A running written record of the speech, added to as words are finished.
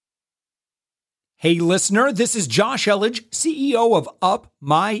Hey, listener, this is Josh Elledge, CEO of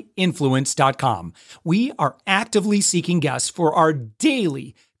UpMyInfluence.com. We are actively seeking guests for our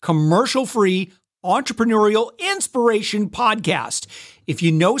daily commercial-free entrepreneurial inspiration podcast. If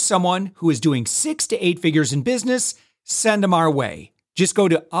you know someone who is doing 6 to 8 figures in business, send them our way. Just go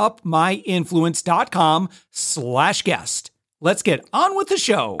to UpMyInfluence.com/guest. Let's get on with the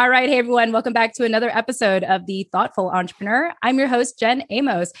show. All right. Hey, everyone. Welcome back to another episode of The Thoughtful Entrepreneur. I'm your host, Jen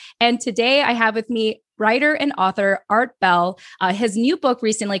Amos. And today I have with me writer and author Art Bell. His new book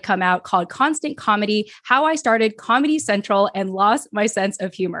recently come out called Constant Comedy, How I Started Comedy Central and Lost My Sense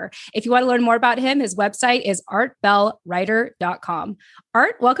of Humor. If you want to learn more about him, his website is artbellwriter.com.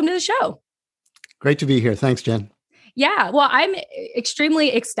 Art, welcome to the show. Great to be here. Thanks, Jen. Yeah, well, I'm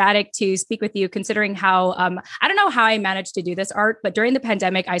extremely ecstatic to speak with you, considering how, I don't know how I managed to do this, Art, but during the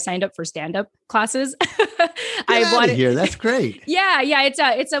pandemic, I signed up for stand-up classes. I wanted here. That's great. Yeah.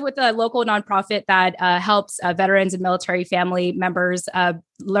 It's with a local nonprofit that helps veterans and military family members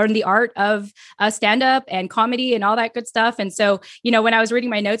learn the art of stand-up and comedy and all that good stuff. And so, when I was reading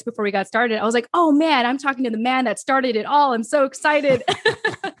my notes before we got started, I was like, oh man, I'm talking to the man that started it all. I'm so excited.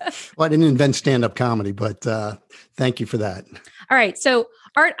 Well, I didn't invent stand-up comedy, but thank you for that. All right. So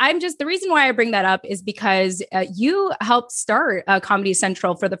Art, the reason why I bring that up is because you helped start Comedy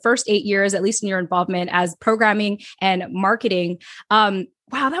Central for the first 8 years, at least in your involvement as programming and marketing.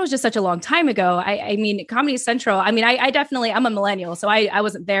 Wow, that was just such a long time ago. I mean, Comedy Central, I definitely, I'm a millennial, so I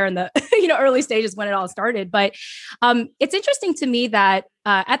wasn't there in the early stages when it all started. But it's interesting to me that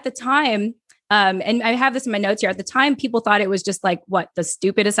at the time, and I have this in my notes here. At the time, people thought it was just like the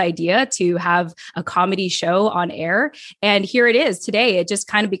stupidest idea to have a comedy show on air. And here it is today. It just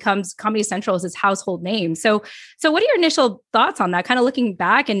kind of becomes Comedy Central as its household name. So what are your initial thoughts on that? Kind of looking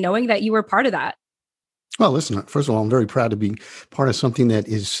back and knowing that you were part of that. Well, listen, first of all, I'm very proud to be part of something that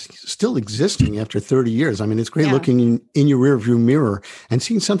is still existing after 30 years. I mean, it's great looking in your rearview mirror and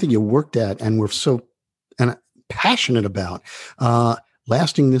seeing something you worked at and were so passionate about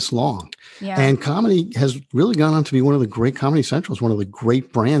lasting this long. Yeah. And comedy has really gone on to be one of the great Comedy Centrals, one of the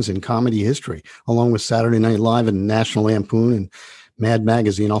great brands in comedy history, along with Saturday Night Live and National Lampoon and Mad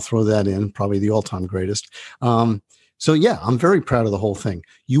Magazine. I'll throw that in, probably the all-time greatest. So yeah, I'm very proud of the whole thing.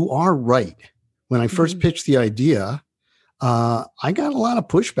 You are right. When I first pitched the idea, I got a lot of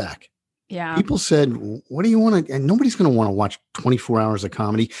pushback. Yeah. People said, what do you want to, and nobody's going to want to watch 24 hours of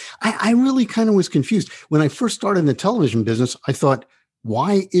comedy. I really kind of was confused. When I first started in the television business, I thought,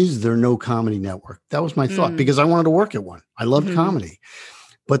 why is there no comedy network? That was my thought, because I wanted to work at one. I loved comedy,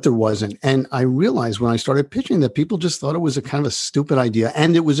 but there wasn't. And I realized when I started pitching that people just thought it was a kind of a stupid idea,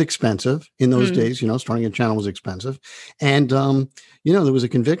 and it was expensive in those days. Starting a channel was expensive. And, there was a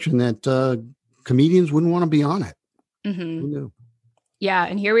conviction that comedians wouldn't want to be on it. Who knew? Yeah.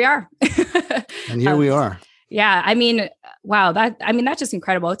 And here we are. And here we are. Yeah. I mean, wow. That's just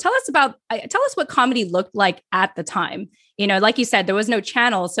incredible. Tell us what comedy looked like at the time. Like you said, there was no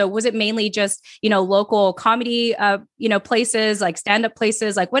channel. So was it mainly just, local comedy, places like stand-up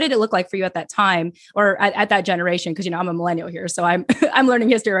places? Like, what did it look like for you at that time or at that generation? Cause I'm a millennial here. So I'm learning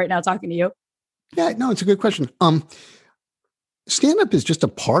history right now talking to you. Yeah, no, it's a good question. Stand-up is just a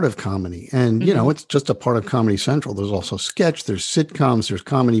part of comedy. And, it's just a part of Comedy Central. There's also sketch, there's sitcoms, there's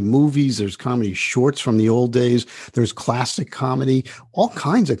comedy movies, there's comedy shorts from the old days. There's classic comedy, all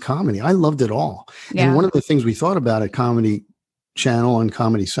kinds of comedy. I loved it all. Yeah. And one of the things we thought about at Comedy Channel and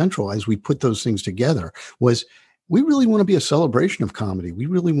Comedy Central as we put those things together was we really want to be a celebration of comedy. We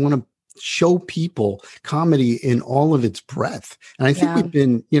really want to show people comedy in all of its breadth. And I think we've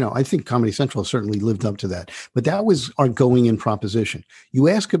been, I think Comedy Central has certainly lived up to that. But that was our going in proposition. You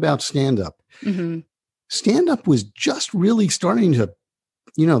ask about stand-up. Stand-up was just really starting to,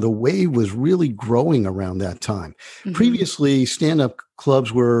 the wave was really growing around that time. Previously, stand-up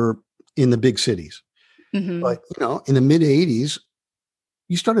clubs were in the big cities. But, in the mid-'80s,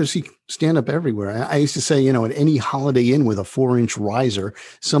 you started to see stand-up everywhere. I used to say, at any Holiday Inn with a 4-inch riser,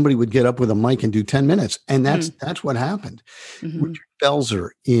 somebody would get up with a mic and do 10 minutes. And that's what happened. Richard Belzer,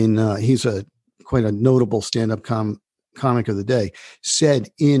 he's quite a notable stand-up comic of the day, said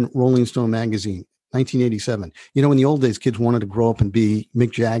in Rolling Stone magazine, 1987, in the old days, kids wanted to grow up and be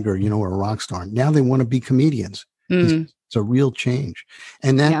Mick Jagger, or a rock star. Now they want to be comedians. It's a real change.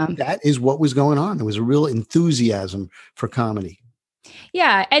 And that is what was going on. There was a real enthusiasm for comedy.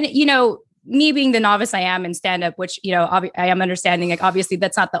 Yeah. And, me being the novice I am in stand-up, which, I am understanding, like, obviously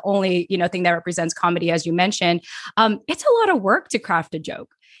that's not the only, thing that represents comedy, as you mentioned. It's a lot of work to craft a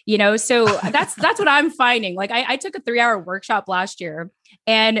joke. So that's what I'm finding. Like I took a 3-hour workshop last year,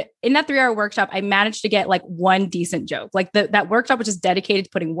 and in that 3-hour workshop, I managed to get like one decent joke. Like that workshop was just dedicated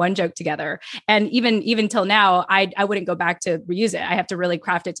to putting one joke together. And even till now, I wouldn't go back to reuse it. I have to really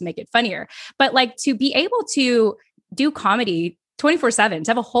craft it to make it funnier. But like to be able to do comedy 24/7,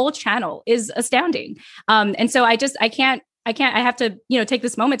 to have a whole channel is astounding. And so I have to, take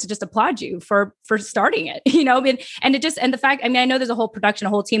this moment to just applaud you for starting it, and the fact, I know there's a whole production,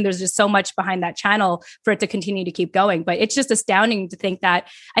 a whole team, there's just so much behind that channel for it to continue to keep going. But it's just astounding to think that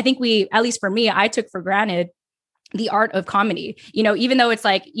I think at least for me, I took for granted the art of comedy, even though it's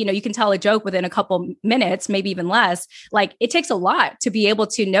like, you can tell a joke within a couple minutes, maybe even less, like it takes a lot to be able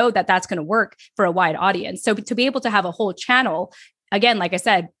to know that that's going to work for a wide audience. So to be able to have a whole channel, again, like I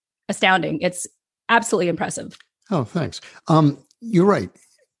said, astounding. It's absolutely impressive. Oh, thanks. You're right.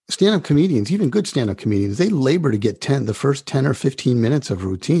 Stand-up comedians, even good stand-up comedians, they labor to get the first 10 or 15 minutes of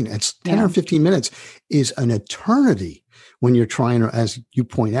routine. It's 10 or 15 minutes is an eternity when you're trying to, as you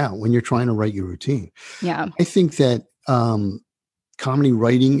point out, when you're trying to write your routine. Yeah. I think that comedy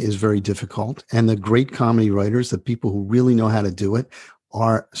writing is very difficult. And the great comedy writers, the people who really know how to do it,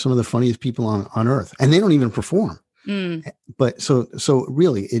 are some of the funniest people on earth. And they don't even perform. But so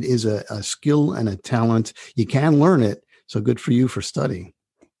really, it is a skill and a talent. You can learn it. So good for you for studying.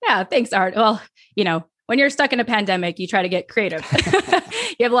 Yeah, thanks, Art. Well, when you're stuck in a pandemic, you try to get creative.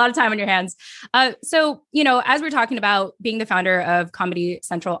 You have a lot of time on your hands. So, as we're talking about being the founder of Comedy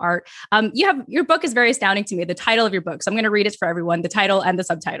Central, Art, your book is very astounding to me. The title of your book. So I'm going to read it for everyone, the title and the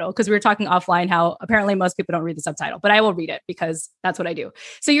subtitle, because we were talking offline how apparently most people don't read the subtitle, but I will read it because that's what I do.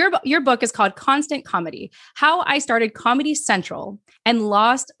 So your book is called Constant Comedy: How I Started Comedy Central and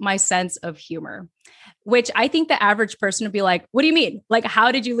Lost My Sense of Humor. Which I think the average person would be like, what do you mean? Like,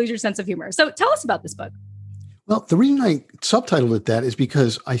 how did you lose your sense of humor? So tell us about this book. Well, the reason I subtitled it that is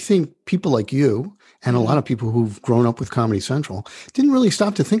because I think people like you and a lot of people who've grown up with Comedy Central didn't really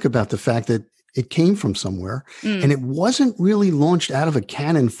stop to think about the fact that it came from somewhere and it wasn't really launched out of a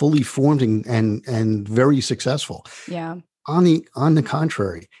cannon, fully formed and very successful. Yeah. On the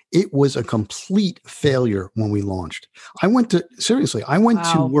contrary, it was a complete failure when we launched. I went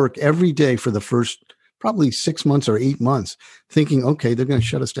to work every day for the first probably 6 months or 8 months thinking, okay, they're going to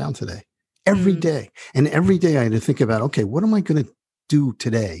shut us down today. Every day. And every day I had to think about, okay, what am I going to do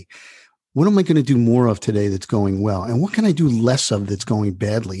today? What am I going to do more of today that's going well? And what can I do less of that's going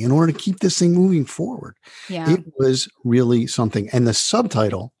badly in order to keep this thing moving forward? Yeah. It was really something. And the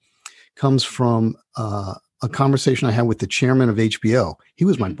subtitle comes from a conversation I had with the chairman of HBO. He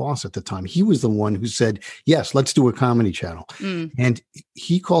was my boss at the time. He was the one who said, yes, let's do a comedy channel. And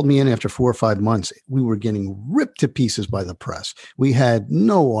he called me in after 4 or 5 months. We were getting ripped to pieces by the press. We had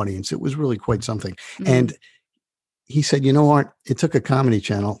no audience. It was really quite something. And he said, Art, it took a comedy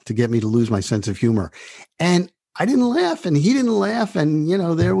channel to get me to lose my sense of humor. And I didn't laugh and he didn't laugh. And,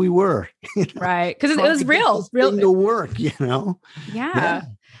 there we were. Right. Because it was real to work, Yeah.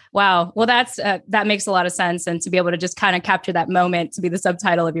 Wow. Well, that makes a lot of sense. And to be able to just kind of capture that moment to be the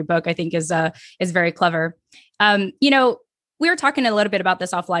subtitle of your book, I think is very clever. We were talking a little bit about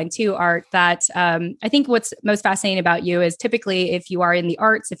this offline too, Art, that I think what's most fascinating about you is typically if you are in the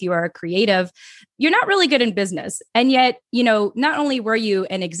arts, if you are a creative, you're not really good in business. And yet, not only were you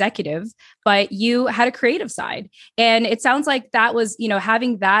an executive, but you had a creative side. And it sounds like that was,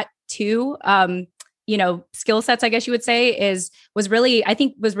 having that too, skill sets, I guess you would say, was really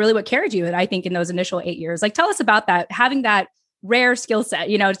what carried you. And I think in those initial 8 years, like, tell us about that, having that rare skill set,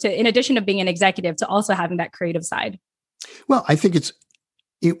 in addition to being an executive, to also having that creative side. Well, I think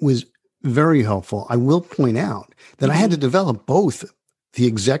it was very helpful. I will point out that I had to develop both the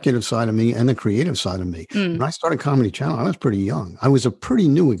executive side of me and the creative side of me. When I started Comedy Channel, I was pretty young. I was a pretty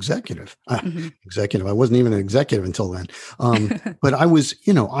new executive. I wasn't even an executive until then. But I was,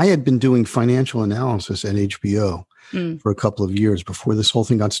 I had been doing financial analysis at HBO for a couple of years before this whole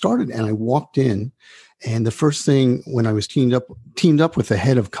thing got started. And I walked in, and the first thing when I was teamed up with the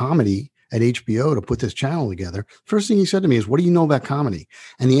head of comedy at HBO to put this channel together, first thing he said to me is, what do you know about comedy?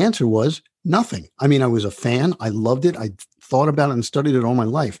 And the answer was nothing. I mean, I was a fan. I loved it. I thought about it and studied it all my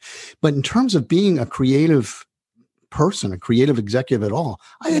life. But in terms of being a creative person, a creative executive at all,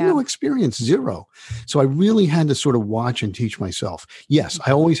 I had no experience, zero. So I really had to sort of watch and teach myself. Yes,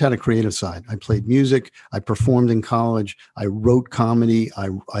 I always had a creative side. I played music. I performed in college. I wrote comedy. I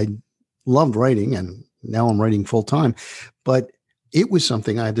loved writing, and now I'm writing full time. But it was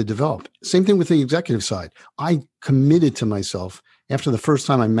something I had to develop. Same thing with the executive side. I committed to myself after the first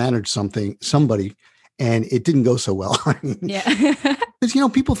time I managed somebody, and it didn't go so well. Because,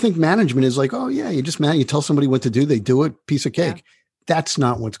 people think management is like, oh yeah, you just you tell somebody what to do, they do it, piece of cake. That's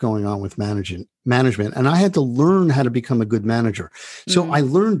not what's going on with management. And I had to learn how to become a good manager. So I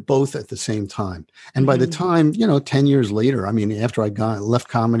learned both at the same time. And by the time, 10 years later, I mean, after I left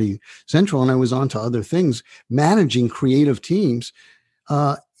Comedy Central and I was on to other things, managing creative teams,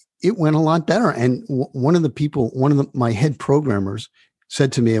 it went a lot better. And one of my head programmers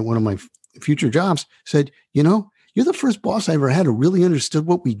said to me at one of my future jobs, said, you're the first boss I ever had who really understood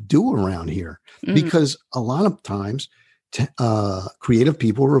what we do around here. Because a lot of times, creative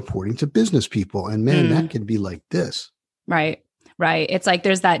people are reporting to business people, and man, that can be like this. Right. It's like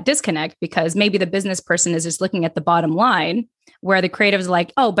there's that disconnect because maybe the business person is just looking at the bottom line, where the creative is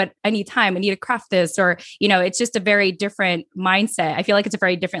like, oh, but I need time. I need to craft this, or it's just a very different mindset. I feel like it's a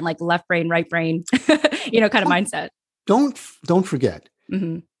very different, like left brain, right brain, kind of mindset. Don't forget,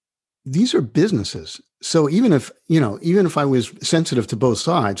 these are businesses. So even if I was sensitive to both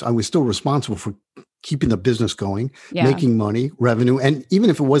sides, I was still responsible for keeping the business going, making money, revenue. And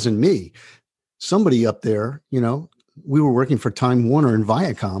even if it wasn't me, somebody up there, we were working for Time Warner and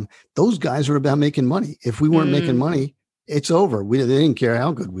Viacom. Those guys are about making money. If we weren't making money, it's over. They didn't care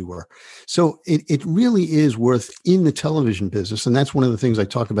how good we were. So it really is worth, in the television business, and that's one of the things I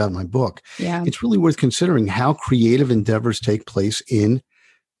talk about in my book. Yeah. It's really worth considering how creative endeavors take place in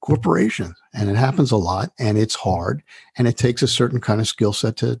corporations. And it happens a lot, and it's hard, and it takes a certain kind of skill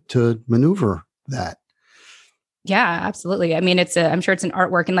set to maneuver that. Yeah, absolutely. I mean, I'm sure it's an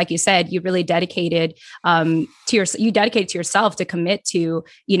artwork. And like you said, you really dedicated to yourself to commit to,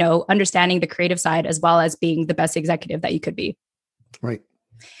 understanding the creative side as well as being the best executive that you could be. Right.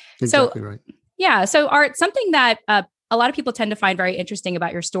 Exactly right. Yeah. So Art, something that a lot of people tend to find very interesting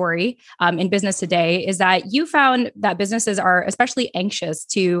about your story in business today is that you found that businesses are especially anxious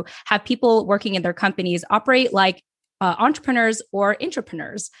to have people working in their companies operate like entrepreneurs or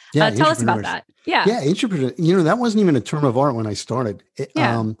intrapreneurs. Tell us about that. Yeah, intrapreneur. That wasn't even a term of art when I started.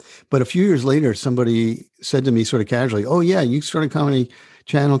 But a few years later, somebody said to me sort of casually, "Oh yeah, you started Comedy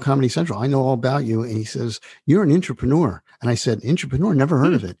Channel, Comedy Central. I know all about you." And he says, "You're an intrapreneur." And I said, "Intrapreneur? Never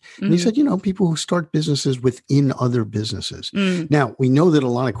heard of it." And he said, people who start businesses within other businesses. Now, we know that a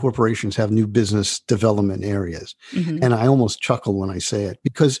lot of corporations have new business development areas. And I almost chuckle when I say it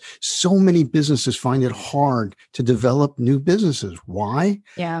because so many businesses find it hard to develop new businesses. Why?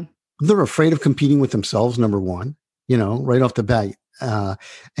 Yeah. They're afraid of competing with themselves, number one, right off the bat.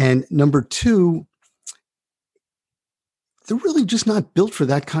 And number two, they're really just not built for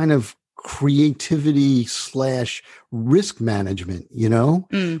that kind of creativity / risk management,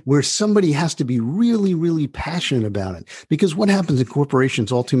 where somebody has to be really, really passionate about it. Because what happens in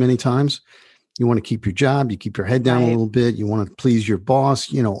corporations all too many times, you want to keep your job, you keep your head down a little bit, you want to please your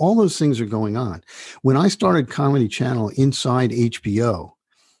boss, all those things are going on. When I started Comedy Channel inside HBO,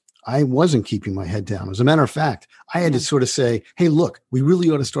 I wasn't keeping my head down. As a matter of fact, I had to sort of say, hey, look, we really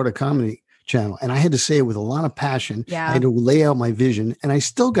ought to start a comedy channel. And I had to say it with a lot of passion. Yeah. I had to lay out my vision, and I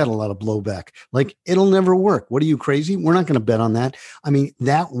still got a lot of blowback. Like, it'll never work. What are you, crazy? We're not going to bet on that. I mean,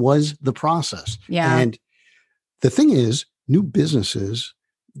 that was the process. Yeah. And the thing is, new businesses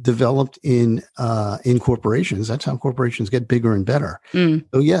developed in corporations. That's how corporations get bigger and better.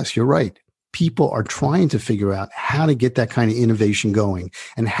 So yes, you're right. People are trying to figure out how to get that kind of innovation going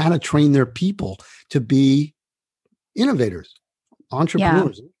and how to train their people to be innovators,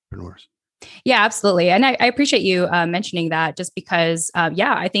 entrepreneurs. Yeah, absolutely. And I appreciate you mentioning that just because,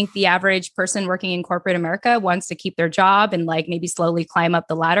 I think the average person working in corporate America wants to keep their job and like maybe slowly climb up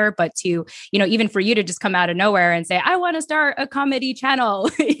the ladder. But to, even for you to just come out of nowhere and say, I want to start a comedy channel,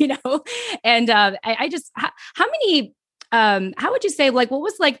 and I just, how many, how would you say, like, what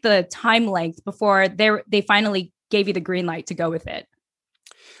was like the time length before they finally gave you the green light to go with it?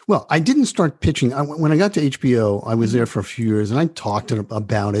 Well, I didn't start pitching. When I got to HBO, I was there for a few years and I talked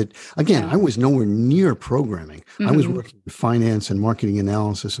about it. Again, I was nowhere near programming. I was working in finance and marketing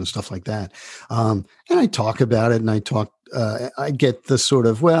analysis and stuff like that. And I talk about it and I get the sort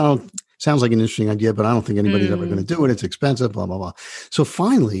of, well, sounds like an interesting idea, but I don't think anybody's ever going to do it. It's expensive, blah, blah, blah. So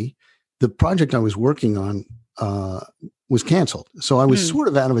finally, the project I was working on was canceled. So I was sort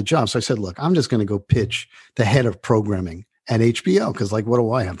of out of a job. So I said, look, I'm just going to go pitch the head of programming at HBO, because like, what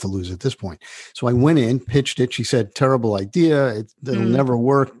do I have to lose at this point? So I went in, pitched it. She said, terrible idea. It'll never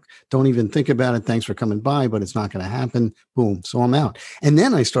work. Don't even think about it. Thanks for coming by, but it's not going to happen. Boom. So I'm out. And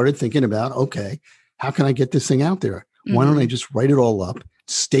then I started thinking about, okay, how can I get this thing out there? Why don't I just write it all up,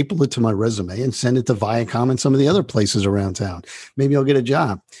 staple it to my resume, and send it to Viacom and some of the other places around town? Maybe I'll get a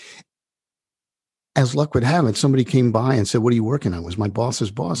job. As luck would have it, somebody came by and said, what are you working on? It was my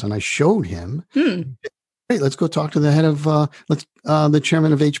boss's boss. And I showed him, hey, let's go talk to the head of, the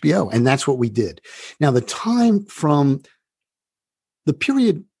chairman of HBO. And that's what we did. Now, the time from the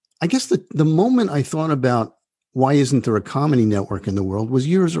period, I guess the moment I thought about why isn't there a comedy network in the world was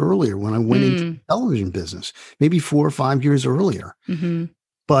years earlier when I went into the television business, maybe 4 or 5 years earlier. Mm-hmm.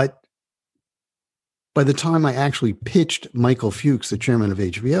 But by the time I actually pitched Michael Fuchs, the chairman of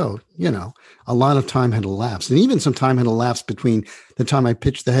HBO, a lot of time had elapsed. And even some time had elapsed between the time I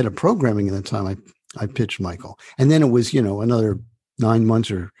pitched the head of programming and the time I pitched Michael. And then it was, another 9 months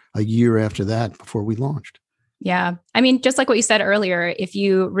or a year after that before we launched. Yeah. I mean, just like what you said earlier, if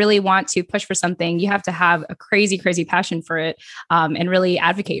you really want to push for something, you have to have a crazy, crazy passion for it, and really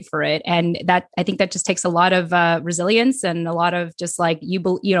advocate for it. And I think that just takes a lot of resilience and a lot of just like,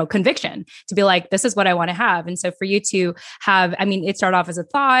 conviction to be like, this is what I want to have. And so for you to have, I mean, it started off as a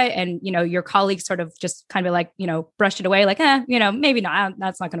thought and, your colleagues sort of just kind of like, brushed it away like, maybe not,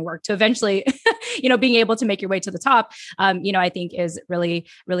 that's not going to work, to eventually, being able to make your way to the top, I think is really,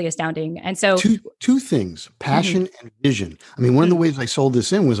 really astounding. And so two things, passion and vision. I mean, one of the ways I sold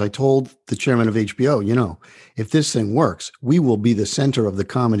this in was I told the chairman of HBO, if this thing works, we will be the center of the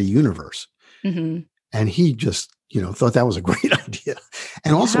comedy universe. Mm-hmm. And he just, thought that was a great idea.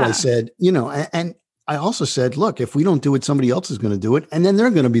 And also I said, and I also said, look, if we don't do it, somebody else is going to do it. And then they're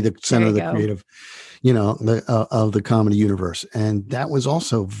going to be the center of the creative, of the comedy universe. And that was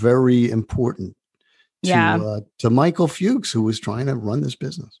also very important to Michael Fuchs, who was trying to run this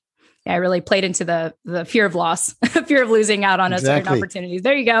business. I really played into the fear of loss, fear of losing out on certain opportunities.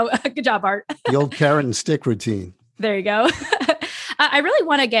 There you go. Good job, Art. The old carrot and stick routine. There you go. I really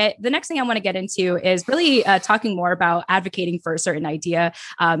want to the next thing I want to get into is really talking more about advocating for a certain idea.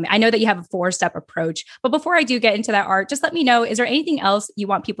 I know that you have a 4-step approach, but before I do get into that, Art, just let me know, is there anything else you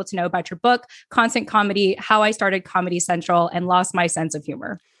want people to know about your book, Constant Comedy, How I Started Comedy Central and Lost My Sense of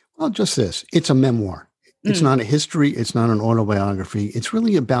Humor? Well, just this. It's a memoir. It's not a history. It's not an autobiography. It's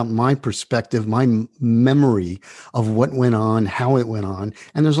really about my perspective, my memory of what went on, how it went on.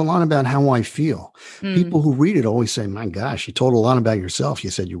 And there's a lot about how I feel. People who read it always say, my gosh, you told a lot about yourself.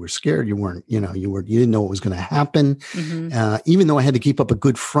 You said you were scared. You weren't, you didn't know what was going to happen. Even though I had to keep up a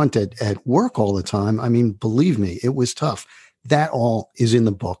good front at work all the time. I mean, believe me, it was tough. That all is in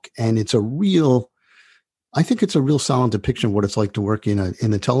the book. And I think it's a real solid depiction of what it's like to work in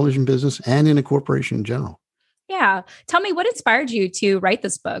the television business and in a corporation in general. Yeah. Tell me, what inspired you to write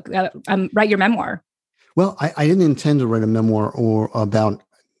this book, write your memoir? Well, I didn't intend to write a memoir or about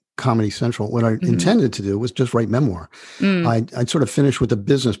Comedy Central. What I intended to do was just write memoir. I'd sort of finished with the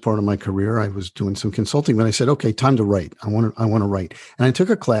business part of my career. I was doing some consulting, but I said, okay, time to write. I want to write. And I took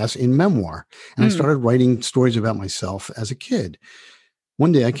a class in memoir and I started writing stories about myself as a kid.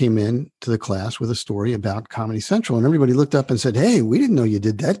 One day I came in to the class with a story about Comedy Central and everybody looked up and said, hey, we didn't know you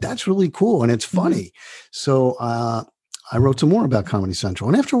did that. That's really cool. And it's funny. So I wrote some more about Comedy Central.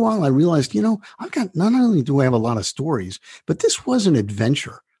 And after a while, I realized, I've got, not only do I have a lot of stories, but this was an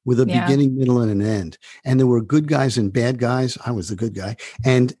adventure with a beginning, middle, and an end. And there were good guys and bad guys. I was the good guy.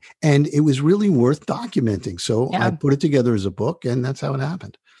 And it was really worth documenting. So I put it together as a book and that's how it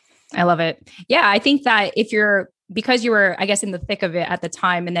happened. I love it. Yeah. I think that because you were, I guess, in the thick of it at the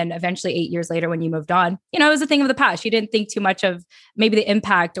time, and then eventually 8 years later when you moved on, it was a thing of the past. You didn't think too much of maybe the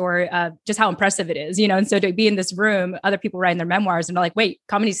impact or just how impressive it is, and so to be in this room, other people writing their memoirs and they're like, wait,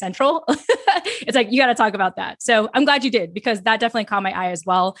 Comedy Central? It's like, you got to talk about that. So I'm glad you did, because that definitely caught my eye as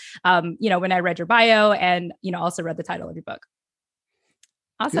well. When I read your bio and, also read the title of your book.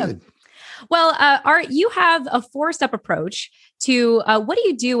 Awesome. Good. Well, Art, you have a 4-step approach to what do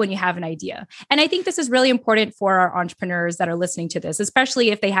you do when you have an idea? And I think this is really important for our entrepreneurs that are listening to this, especially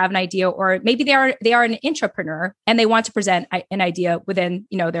if they have an idea, or maybe they are an intrapreneur and they want to present an idea within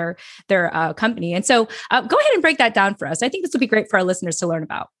their company. And so go ahead and break that down for us. I think this would be great for our listeners to learn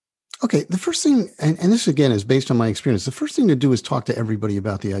about. Okay. The first thing, and this again is based on my experience, the first thing to do is talk to everybody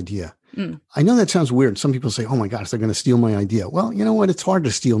about the idea. I know that sounds weird. Some people say, oh my gosh, they're going to steal my idea. Well, you know what? It's hard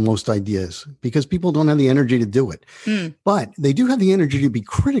to steal most ideas because people don't have the energy to do it. But they do have the energy to be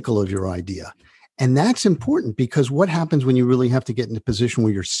critical of your idea. And that's important, because what happens when you really have to get in a position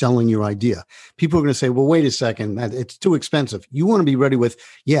where you're selling your idea? People are going to say, well, wait a second, it's too expensive. You want to be ready with,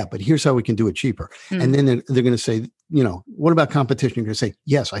 yeah, but here's how we can do it cheaper. And then they're going to say, what about competition? You're going to say,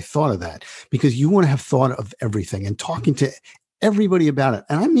 yes, I thought of that, because you want to have thought of everything and talking to everybody about it.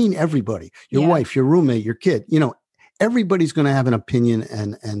 And I mean everybody, your wife, your roommate, your kid, everybody's going to have an opinion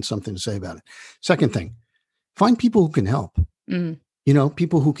and something to say about it. Second thing, find people who can help.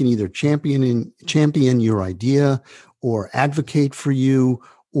 People who can either champion your idea or advocate for you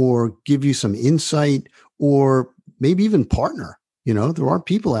or give you some insight or maybe even partner. There are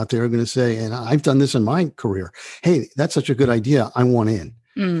people out there who are going to say, and I've done this in my career, hey, that's such a good idea. I want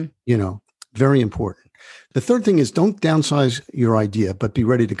in, very important. The third thing is don't downsize your idea, but be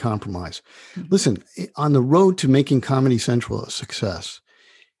ready to compromise. Listen, on the road to making Comedy Central a success,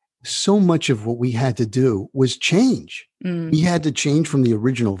 so much of what we had to do was change. We had to change from the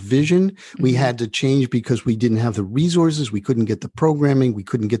original vision. We had to change because we didn't have the resources. We couldn't get the programming. We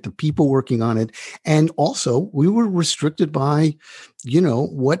couldn't get the people working on it. And also we were restricted by,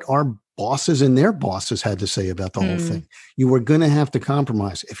 what our bosses and their bosses had to say about the whole thing. You were going to have to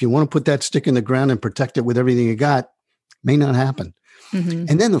compromise. If you want to put that stick in the ground and protect it with everything you got, may not happen.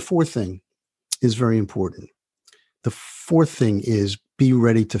 And then the fourth thing is very important. The fourth thing is be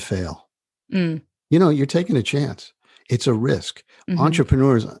ready to fail. You're taking a chance. It's a risk.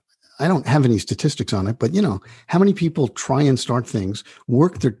 Entrepreneurs, I don't have any statistics on it, but how many people try and start things,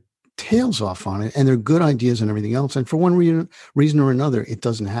 work their tails off on it, and they're good ideas and everything else. And for one reason or another, it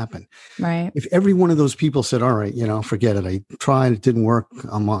doesn't happen. Right. If every one of those people said, all right, forget it. I tried, it didn't work.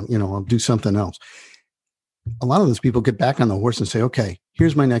 I'll do something else. A lot of those people get back on the horse and say, okay,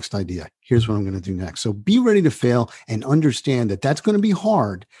 here's my next idea. Here's what I'm going to do next. So be ready to fail and understand that that's going to be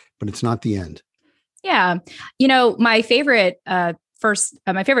hard, but it's not the end. Yeah. My favorite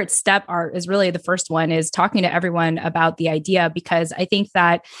my favorite step, Art, is really the first one, is talking to everyone about the idea, because I think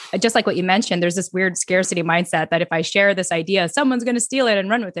that just like what you mentioned, there's this weird scarcity mindset that if I share this idea, someone's going to steal it and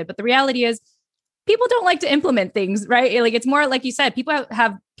run with it. But the reality is people don't like to implement things, right? Like, it's more like you said,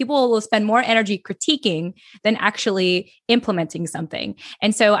 people will spend more energy critiquing than actually implementing something.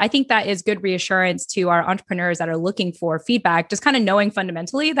 And so I think that is good reassurance to our entrepreneurs that are looking for feedback, just kind of knowing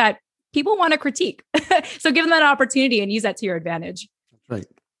fundamentally that people want to critique. So give them that opportunity and use that to your advantage. That's right.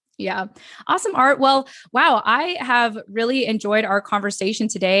 Yeah. Awesome, Art. Well, wow. I have really enjoyed our conversation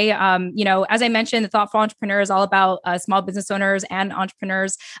today. As I mentioned, the Thoughtful Entrepreneur is all about small business owners and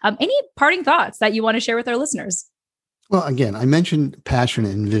entrepreneurs. Any parting thoughts that you want to share with our listeners? Well, again, I mentioned passion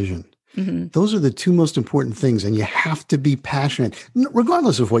and vision. Those are the two most important things. And you have to be passionate,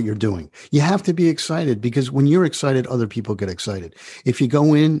 regardless of what you're doing. You have to be excited, because when you're excited, other people get excited. If you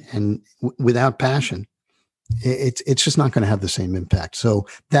go in and without passion, it's just not going to have the same impact. So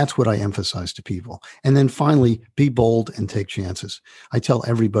that's what I emphasize to people. And then finally, be bold and take chances. I tell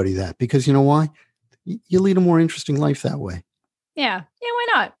everybody that, because you know why? You lead a more interesting life that way. Yeah. Yeah. Why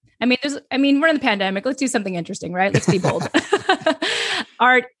not? We're in the pandemic. Let's do something interesting, right? Let's be bold.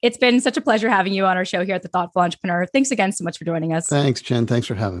 Art, it's been such a pleasure having you on our show here at The Thoughtful Entrepreneur. Thanks again so much for joining us. Thanks, Jen. Thanks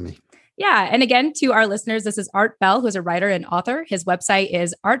for having me. Yeah. And again, to our listeners, this is Art Bell, who's a writer and author. His website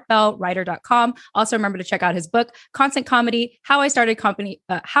is artbellwriter.com. Also, remember to check out his book, Constant Comedy, How I Started Comedy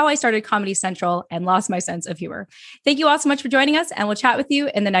Central and Lost My Sense of Humor. Thank you all so much for joining us, and we'll chat with you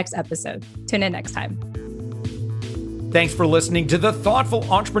in the next episode. Tune in next time. Thanks for listening to the Thoughtful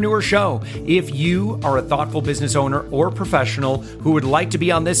Entrepreneur Show. If you are a thoughtful business owner or professional who would like to be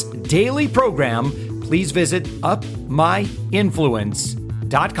on this daily program, please visit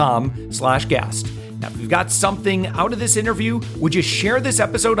upmyinfluence.com/guest. Now, if you've got something out of this interview, would you share this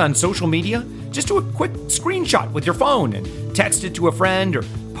episode on social media? Just do a quick screenshot with your phone and text it to a friend or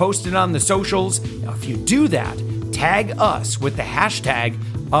post it on the socials. Now, if you do that, tag us with the hashtag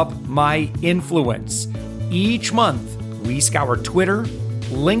UpMyInfluence. Each month, we scour Twitter,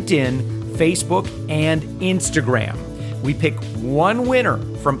 LinkedIn, Facebook, and Instagram. We pick one winner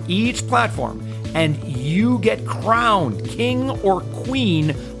from each platform, and you get crowned king or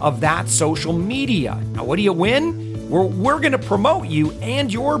queen of that social media. Now, what do you win? We're going to promote you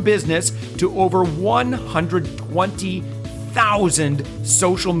and your business to over 120,000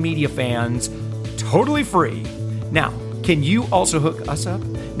 social media fans, totally free. Now, can you also hook us up?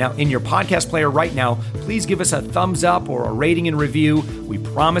 Now, in your podcast player right now, please give us a thumbs up or a rating and review. We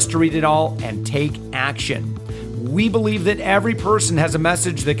promise to read it all and take action. We believe that every person has a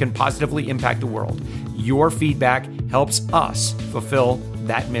message that can positively impact the world. Your feedback helps us fulfill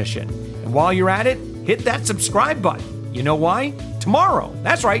that mission. And while you're at it, hit that subscribe button. You know why? Tomorrow,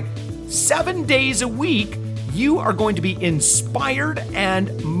 that's right, 7 days a week, you are going to be inspired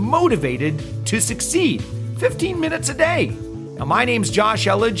and motivated to succeed. 15 minutes a day. Now, my name's Josh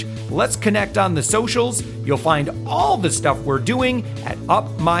Elledge. Let's connect on the socials. You'll find all the stuff we're doing at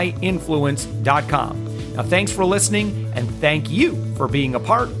upmyinfluence.com. Now, thanks for listening, and thank you for being a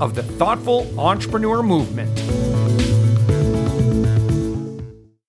part of the Thoughtful Entrepreneur Movement.